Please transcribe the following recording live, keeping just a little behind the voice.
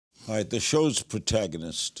All right, the show's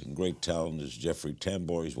protagonist and great talent is Jeffrey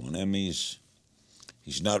Tambor. He's won Emmys.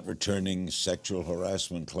 He's not returning sexual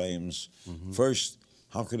harassment claims. First,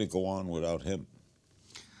 how can it go on without him?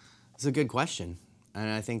 It's a good question. And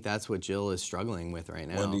I think that's what Jill is struggling with right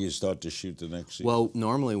now. When do you start to shoot the next season? Well,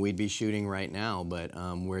 normally we'd be shooting right now, but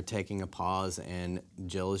we're taking a pause, and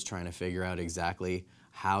Jill is trying to figure out exactly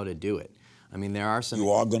how to do it. I mean, there are some...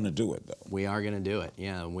 You are going to do it, though. We are going to do it,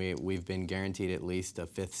 yeah. We've been guaranteed at least a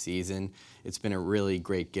 5th season. It's been a really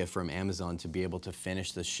great gift from Amazon to be able to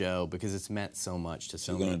finish the show because it's meant so much to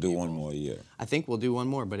so many people. You're going to do one more year? I think we'll do one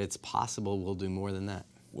more, but it's possible we'll do more than that.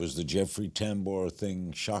 Was the Jeffrey Tambor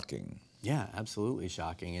thing shocking? Yeah, absolutely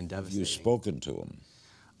shocking and devastating. Have you spoken to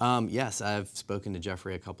him? Yes, I've spoken to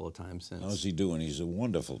Jeffrey a couple of times since. How's he doing? He's a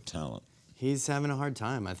wonderful talent. He's having a hard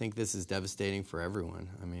time. I think this is devastating for everyone.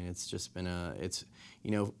 I mean, it's just been you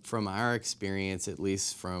know, from our experience, at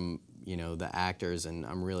least from, you know, the actors, and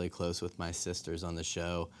I'm really close with my sisters on the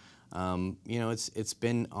show, you know, it's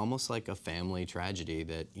been almost like a family tragedy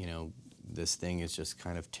that, you know, this thing is just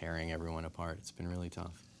kind of tearing everyone apart. It's been really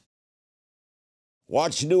tough.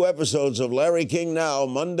 Watch new episodes of Larry King Now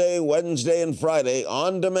Monday, Wednesday, and Friday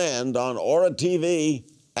on demand on Aura TV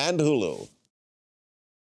and Hulu.